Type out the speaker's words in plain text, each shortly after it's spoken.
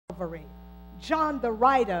Calvary. John the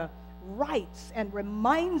writer writes and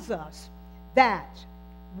reminds us that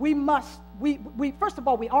we first of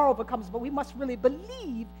all, we are overcomers, but we must really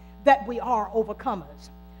believe that we are overcomers.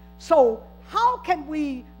 So how can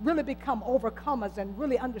we really become overcomers and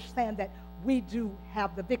really understand that we do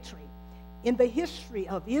have the victory? In the history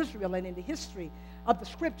of Israel and in the history of the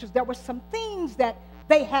scriptures, there were some things that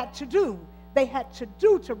they had to do. They had to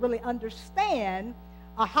do to really understand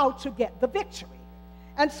how to get the victory.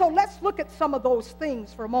 And so let's look at some of those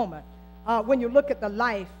things for a moment when you look at the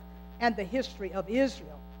life and the history of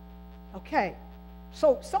Israel. Okay,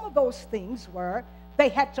 so some of those things were they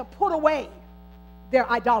had to put away their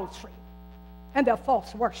idolatry and their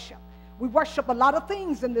false worship. We worship a lot of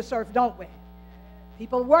things in this earth, don't we?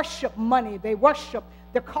 People worship money, they worship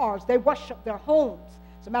their cars, they worship their homes.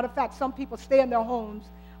 As a matter of fact, some people stay in their homes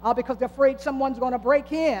because they're afraid someone's going to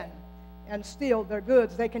break in and steal their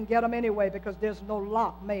goods. They can get them anyway because there's no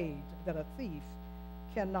lock made that a thief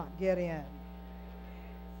cannot get in.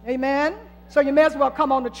 Amen? So you may as well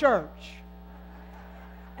come on to church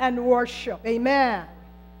and worship. Amen.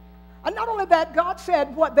 And not only that, God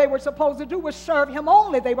said what they were supposed to do was serve Him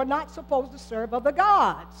only. They were not supposed to serve other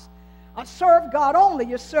gods. Serve God only.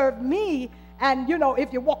 You serve me, and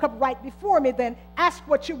if you walk up right before me, then ask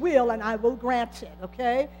what you will and I will grant it.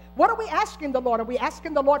 Okay? What are we asking the Lord? Are we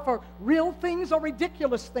asking the Lord for real things or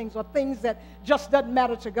ridiculous things or things that just doesn't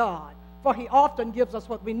matter to God? For He often gives us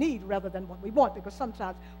what we need rather than what we want, because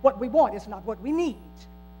sometimes what we want is not what we need.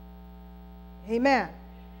 Amen.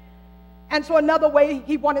 And so another way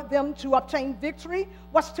He wanted them to obtain victory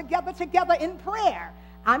was to gather together in prayer.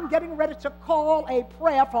 I'm getting ready to call a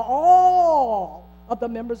prayer for all of the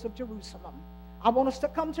members of Jerusalem. I want us to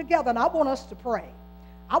come together and I want us to pray.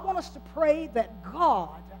 I want us to pray that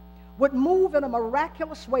God would move in a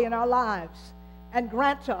miraculous way in our lives and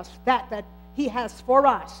grant us that He has for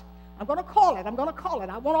us. I'm going to call it. I'm going to call it.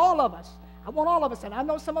 I want all of us. I want all of us. And I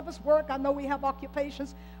know some of us work. I know we have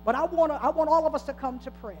occupations. But I want all of us to come to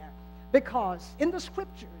prayer. Because in the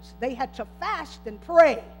scriptures, they had to fast and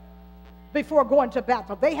pray before going to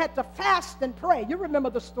battle. They had to fast and pray. You remember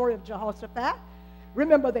the story of Jehoshaphat?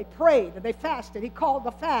 Remember, they prayed and they fasted. He called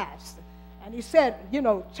the fast. And he said,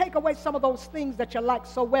 take away some of those things that you like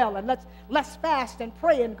so well. And let's fast and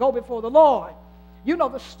pray and go before the Lord. You know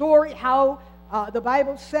the story, how the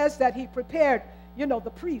Bible says that he prepared,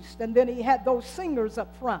 the priest. And then he had those singers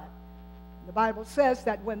up front. The Bible says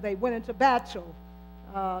that when they went into battle,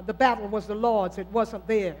 the battle was the Lord's. It wasn't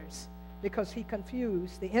theirs, because he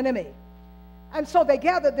confused the enemy. And so they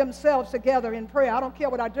gathered themselves together in prayer. I don't care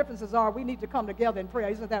what our differences are. We need to come together in prayer.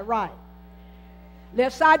 Isn't that right?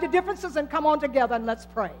 Let's side the differences and come on together and let's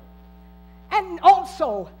pray. And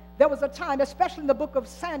also, there was a time, especially in the book of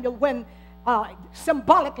Samuel, when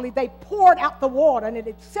symbolically they poured out the water, and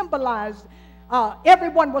it symbolized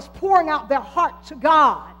everyone was pouring out their heart to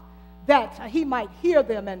God, that He might hear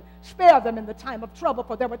them and spare them in the time of trouble.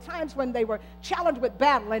 For there were times when they were challenged with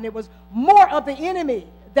battle, and it was more of the enemy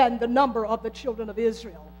than the number of the children of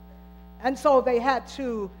Israel. And so they had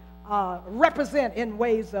to represent in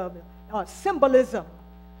ways of symbolism.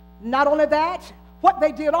 Not only that, what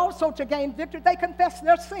they did also to gain victory, they confessed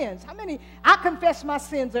their sins. How many? I confess my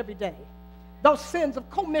sins every day. Those sins of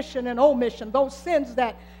commission and omission, those sins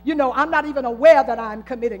that, I'm not even aware that I'm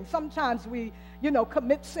committing. Sometimes we,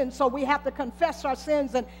 commit sins, so we have to confess our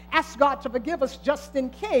sins and ask God to forgive us just in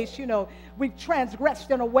case, we've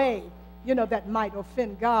transgressed in a way, that might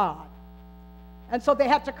offend God. And so they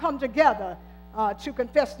had to come together to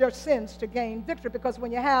confess their sins to gain victory, because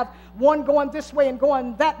when you have one going this way and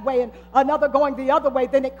going that way and another going the other way,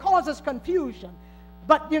 then it causes confusion.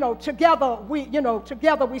 But, together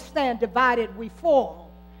we stand, divided we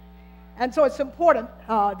fall. And so it's important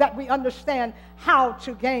that we understand how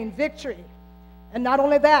to gain victory. And not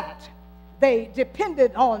only that, they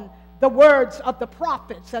depended on the words of the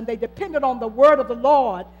prophets, and they depended on the word of the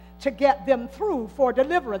Lord to get them through for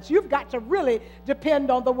deliverance. You've got to really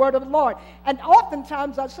depend on the word of the Lord. And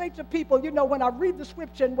oftentimes I say to people, when I read the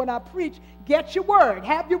scripture and when I preach, get your word.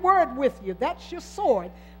 Have your word with you. That's your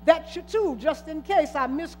sword. That's your tool, just in case I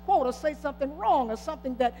misquote or say something wrong or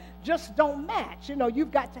something that just don't match.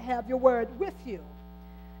 You've got to have your word with you.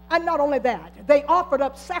 And not only that, they offered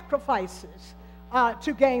up sacrifices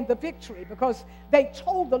to gain the victory, because they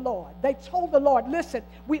told the Lord, listen,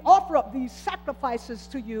 we offer up these sacrifices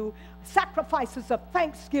to you, sacrifices of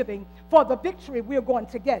thanksgiving for the victory we're going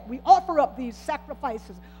to get. We offer up these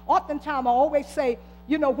sacrifices. Oftentimes I always say,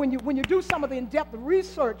 when you do some of the in-depth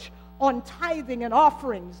research on tithing and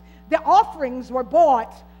offerings, the offerings were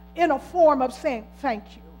bought in a form of saying thank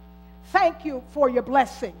you. Thank you for your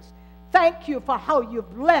blessings. Thank you for how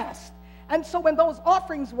you've blessed. And so when those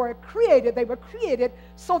offerings were created, they were created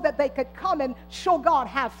so that they could come and show God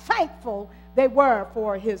how thankful they were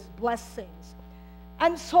for his blessings.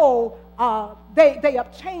 And so they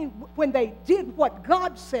obtained, when they did what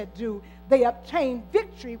God said do, they obtained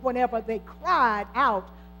victory whenever they cried out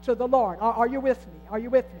to the Lord. Are you with me? Are you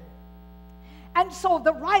with me? And so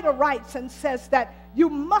the writer writes and says that you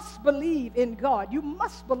must believe in God. You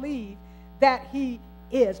must believe that he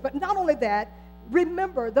is. But not only that,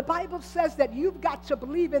 remember, the Bible says that you've got to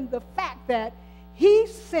believe in the fact that he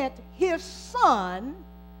sent his son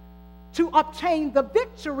to obtain the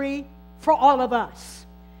victory for all of us.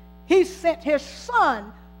 He sent his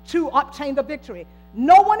son to obtain the victory.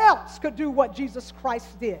 No one else could do what Jesus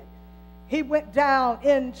Christ did. He went down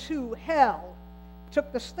into hell,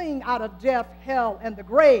 took the sting out of death, hell, and the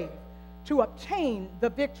grave to obtain the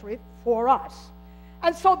victory for us.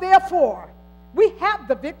 And so therefore, we have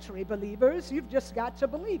the victory, believers. You've just got to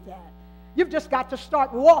believe that. You've just got to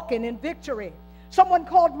start walking in victory. Someone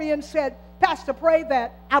called me and said, Pastor, pray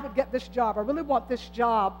that I would get this job. I really want this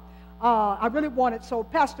job. I really want it. So,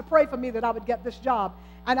 Pastor, pray for me that I would get this job.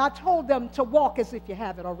 And I told them to walk as if you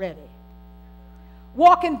have it already.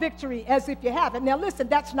 Walk in victory as if you have it. Now, listen,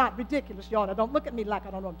 that's not ridiculous, y'all. Now, don't look at me like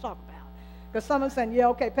I don't know what I'm talking about. Because someone's saying, yeah,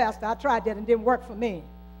 okay, Pastor, I tried that and it didn't work for me.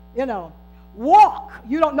 You know, walk.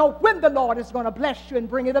 You don't know when the Lord is going to bless you and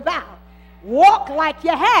bring it about. Walk like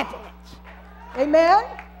you have it. Amen?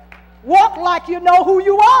 Walk like you know who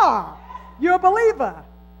you are. You're a believer.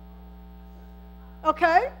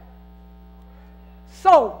 Okay?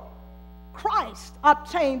 So, Christ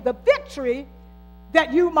obtained the victory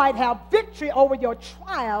that you might have victory over your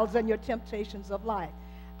trials and your temptations of life.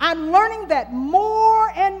 I'm learning that more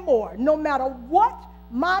and more, no matter what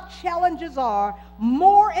my challenges are,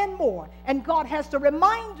 more and more. And God has to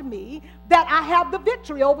remind me that I have the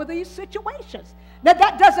victory over these situations. Now,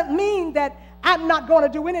 that doesn't mean that I'm not going to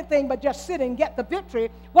do anything but just sit and get the victory.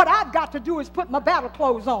 What I've got to do is put my battle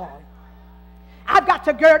clothes on. I've got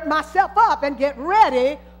to gird myself up and get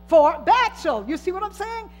ready for battle. You see what I'm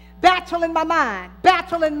saying? Battle in my mind,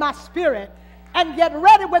 battle in my spirit, and get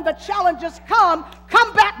ready when the challenges come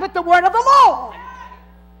back with the word of the Lord.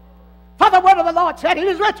 For the word of the Lord said, it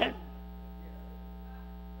is written.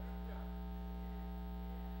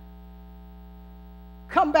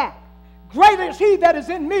 Come back. Greater is he that is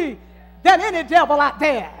in me than any devil out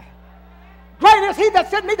there. Greater is he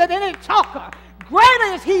that's in me than any talker.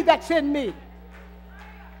 Greater is he that's in me.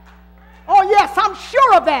 Oh, yes, I'm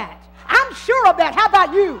sure of that. I'm sure of that. How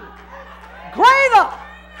about you? Greater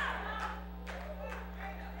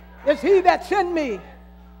is he that's in me.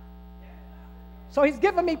 So he's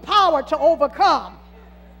given me power to overcome.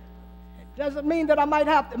 It doesn't mean that I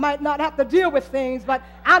might not have to deal with things, but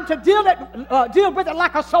I'm to deal with it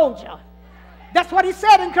like a soldier. That's what he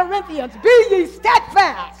said in Corinthians. Be ye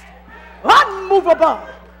steadfast, unmovable.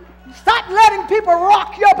 Stop letting people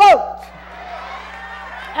rock your boat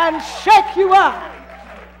and shake you up.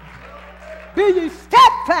 Be ye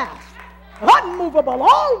steadfast, unmovable,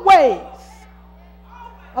 always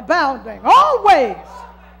abounding, always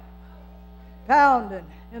abounding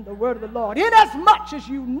in the word of the Lord. Inasmuch as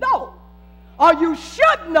you know, or you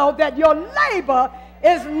should know, that your labor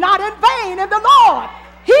is not in vain in the Lord.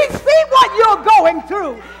 He sees what you're going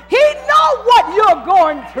through. He knows what you're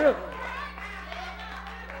going through.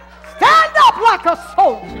 Stand up like a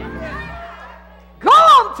soldier. Go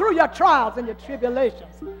on through your trials and your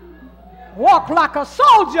tribulations. Walk like a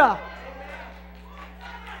soldier.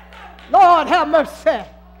 Lord, have mercy.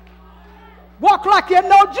 Walk like you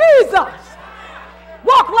know Jesus.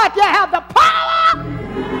 Walk like you have the power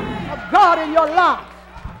of God in your life.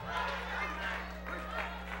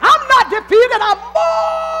 I'm not defeated. I'm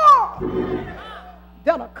more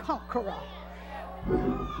than a conqueror.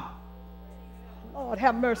 Lord,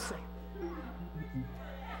 have mercy.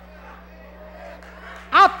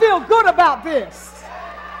 I feel good about this.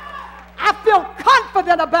 I feel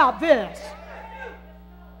confident about this.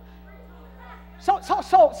 So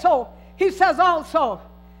he says also,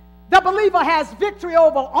 the believer has victory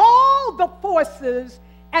over all the forces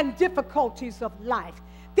and difficulties of life.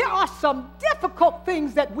 There are some difficult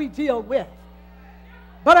things that we deal with.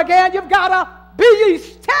 But again, you've got to be ye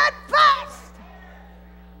steadfast,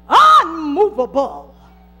 unmovable,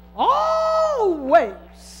 always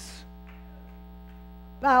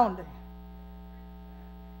abounding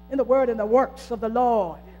in the word and the works of the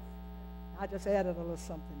Lord. I just added a little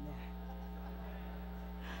something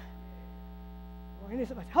there.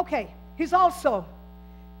 Okay, he's also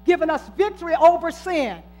given us victory over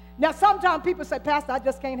sin. Now, sometimes people say, Pastor, I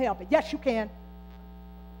just can't help it. Yes, you can.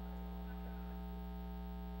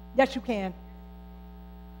 Yes, you can.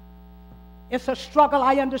 It's a struggle,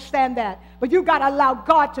 I understand that. But you got to allow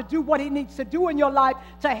God to do what he needs to do in your life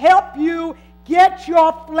to help you get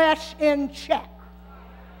your flesh in check.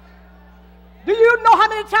 Do you know how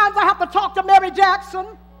many times I have to talk to Mary Jackson?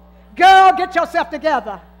 Girl, get yourself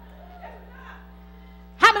together.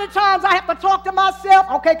 How many times I have to talk to myself?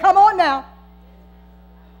 Okay, come on now.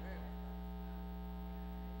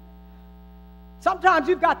 Sometimes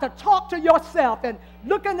you've got to talk to yourself and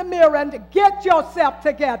look in the mirror and get yourself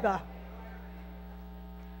together.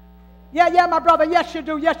 Yeah, my brother, yes you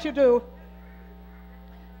do, yes you do.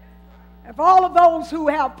 And for all of those who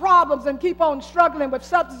have problems and keep on struggling with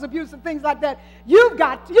substance abuse and things like that, you've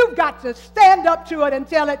got to stand up to it and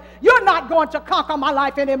tell it, you're not going to conquer my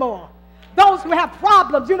life anymore. Those who have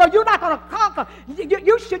problems, you're not going to conquer.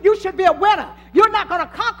 You should be a winner. You're not going to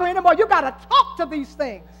conquer anymore. You've got to talk to these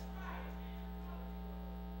things.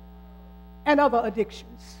 And other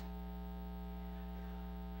addictions.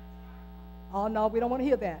 Oh, no, we don't want to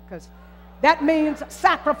hear that, because that means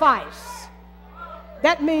sacrifice.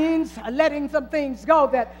 That means letting some things go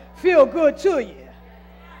that feel good to you.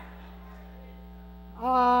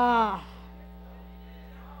 But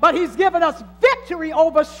he's given us victory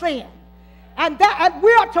over sin. And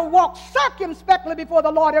we are to walk circumspectly before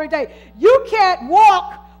the Lord every day. You can't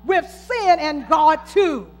walk with sin and God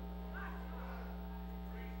too.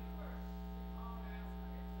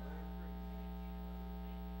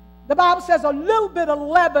 The Bible says a little bit of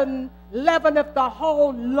leaven leaveneth the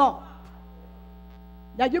whole lump.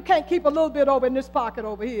 Now, you can't keep a little bit over in this pocket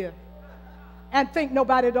over here and think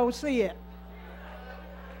nobody don't see it.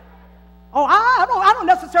 Oh, I don't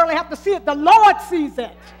necessarily have to see it. The Lord sees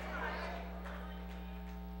it.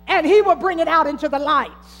 And he will bring it out into the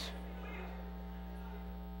light.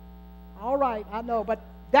 All right, I know, but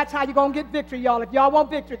that's how you're going to get victory, y'all. If y'all want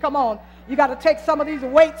victory, come on. You got to take some of these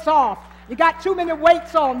weights off. You got too many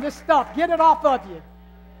weights on this stuff. Get it off of you.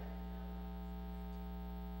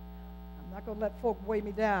 I'm not going to let folk weigh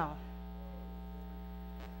me down.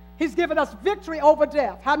 He's given us victory over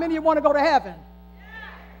death. How many of you want to go to heaven?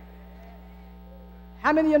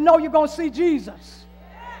 How many of you know you're going to see Jesus?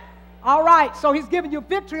 All right, so he's giving you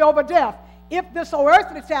victory over death. If this old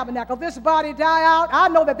earthly tabernacle, this body die out, I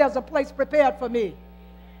know that there's a place prepared for me.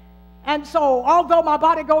 And so, although my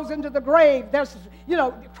body goes into the grave,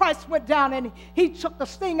 Christ went down and he took the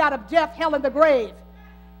sting out of death, hell, and the grave.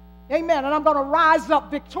 Amen. And I'm going to rise up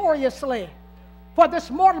victoriously. For this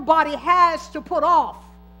mortal body has to put off,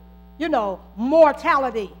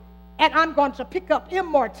 mortality. And I'm going to pick up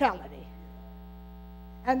immortality.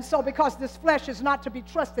 And so, because this flesh is not to be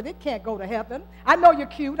trusted, it can't go to heaven. I know you're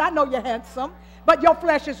cute. I know you're handsome. But your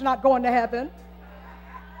flesh is not going to heaven.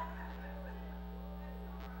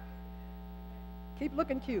 Keep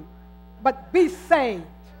looking cute, but be saved.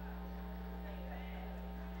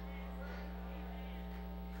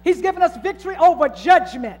 He's given us victory over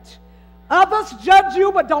judgment. Others judge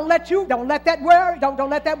you, but don't let that worry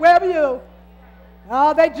you.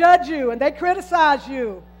 Oh, they judge you and they criticize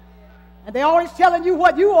you. And they're always telling you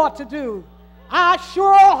what you ought to do. I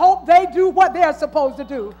sure hope they do what they're supposed to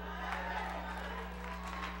do.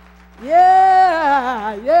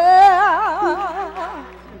 Yeah.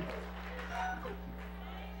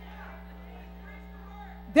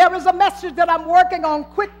 There is a message that I'm working on,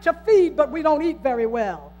 quick to feed, but we don't eat very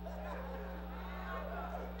well.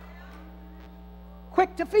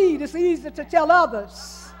 Quick to feed, it's easy to tell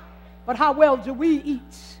others, but how well do we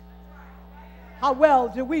eat? How well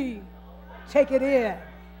do we take it in?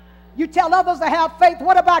 You tell others to have faith,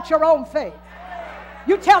 what about your own faith?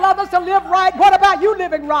 You tell others to live right, what about you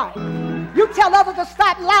living right? You tell others to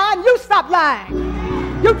stop lying, you stop lying.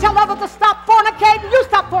 You tell others to stop fornicating, you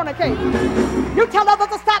stop fornicating. You tell others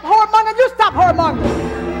to stop whoremongering, you stop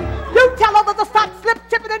whoremongering. You tell others to stop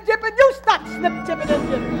slip-tipping and dipping, you stop slip-tipping and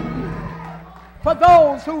dipping. For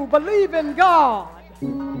those who believe in God,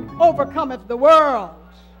 overcometh the world.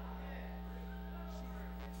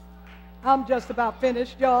 I'm just about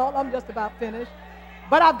finished, y'all. I'm just about finished.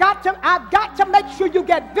 But I've got to make sure you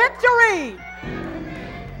get victory.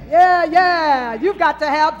 Yeah. You've got to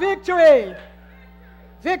have victory.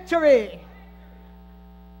 Victory.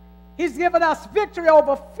 He's given us victory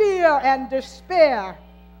over fear and despair.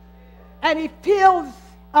 And he fills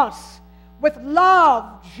us with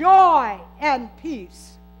love, joy, and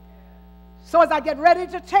peace. So as I get ready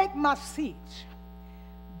to take my seat,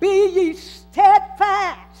 be ye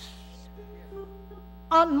steadfast,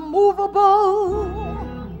 unmovable,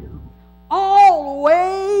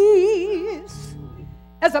 always.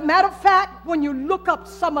 As a matter of fact, when you look up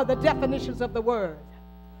some of the definitions of the word,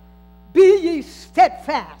 be ye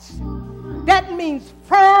steadfast, That means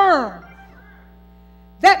firm.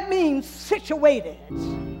 That means situated.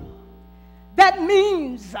 That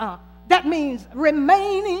means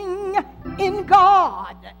remaining in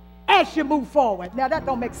God as you move forward. Now that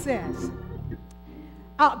don't make sense.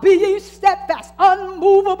 Be ye steadfast,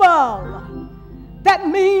 unmovable. That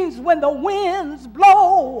means when the winds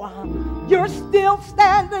blow, you're still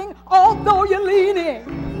standing, although you're leaning.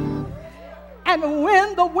 And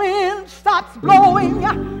when the wind stops blowing,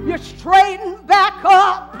 you straighten back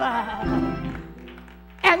up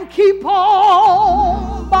and keep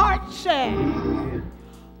on marching.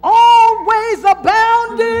 Always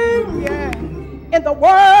abounding in the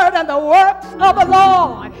word and the works of the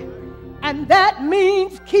Lord. And that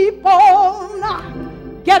means keep on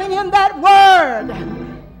getting in that word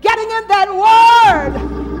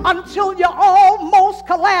until you almost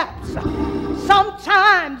collapse.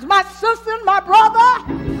 Sometimes, my sister and my brother,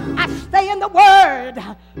 I stay in the word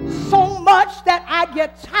so much that I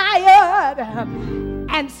get tired.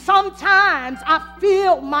 And sometimes I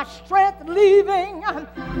feel my strength leaving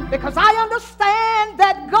because I understand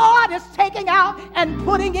that God is taking out and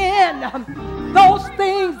putting in those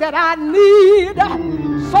things that I need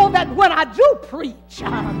so that when I do preach,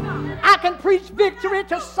 I can preach victory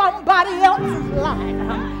to somebody else's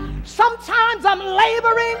life. Sometimes I'm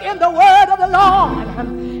laboring in the word of the Lord.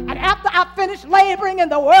 And after I finish laboring in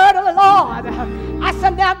the word of the Lord, I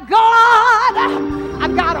said, now God,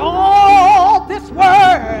 I've got all this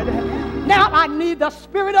word. Now I need the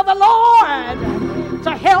Spirit of the Lord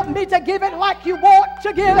to help me to give it like you want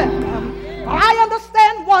to give it. I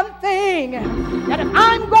understand one thing, that if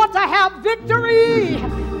I'm going to have victory,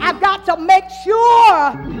 I've got to make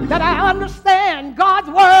sure that I understand God's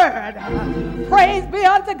word. Praise be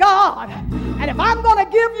unto God. And if I'm going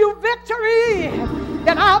to give you victory,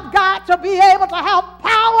 then I've got to be able to have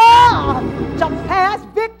power to pass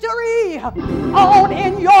victory on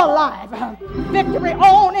in your life. Victory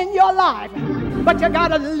on in your life. But you got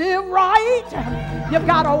to live right. You've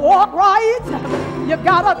got to walk right. You've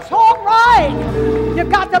got to talk right. You've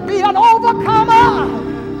got to be an overcomer.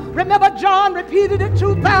 Remember, John repeated it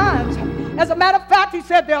 2 times. As a matter of fact, he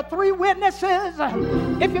said there are 3 witnesses.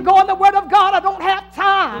 If you go in the Word of God, I don't have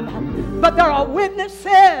time. But there are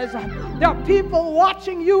witnesses. There are people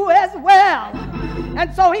watching you as well.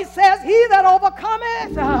 And so he says, he that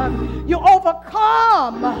overcometh, you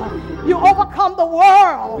overcome the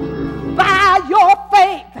world by your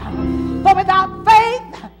faith. For without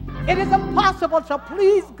faith, it is impossible to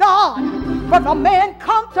please God. For if a man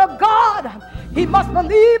come to God, he must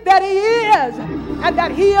believe that he is, and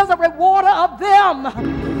that he is a rewarder of them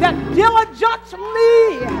that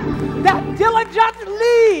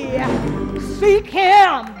diligently seek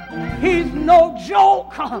him. He's no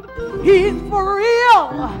joke. He's for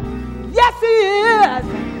real. Yes, he is.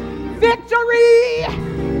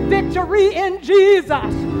 Victory in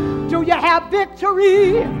Jesus. Do you have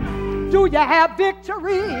victory? Do you have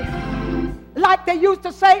victory? Like they used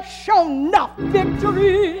to say, show enough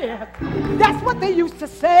victory. That's what they used to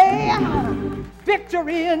say.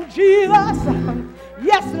 Victory in Jesus.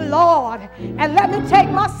 Yes, Lord. And let me take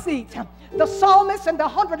my seat. The psalmist in the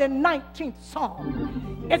 119th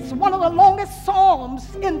Psalm. It's one of the longest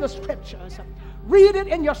psalms in the scriptures. Read it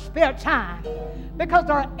in your spare time, because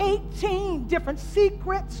there are 18 different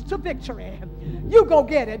secrets to victory. You go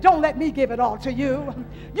get it. Don't let me give it all to you.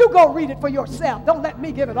 You go read it for yourself. Don't let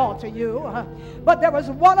me give it all to you. But there was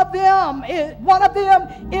one of them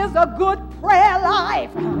is a good prayer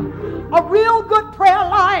life. A real good prayer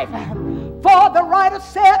life. For the writer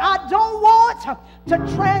said, I don't want to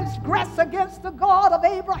transgress against the God of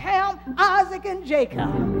Abraham, Isaac, and Jacob.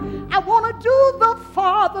 I want to do the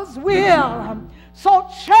Father's will. So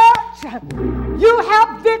church, you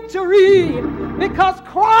have victory because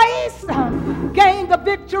Christ gained the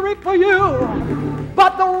victory for you.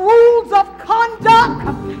 But the rules of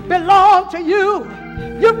conduct belong to you.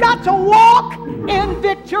 You've got to walk in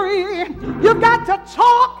victory. You've got to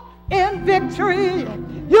talk in victory.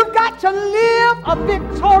 You've got to live a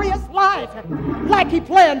victorious life like he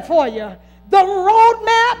planned for you. The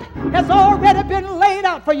roadmap has already been laid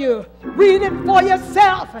out for you. Read it for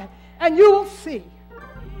yourself and you will see.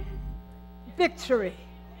 Victory.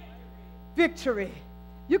 Victory.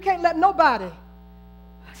 You can't let nobody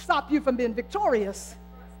stop you from being victorious.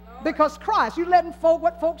 Because Christ, you letting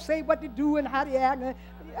what folks say, what they do, and how they act.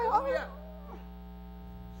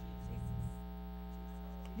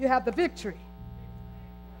 You have the victory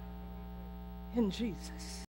in Jesus.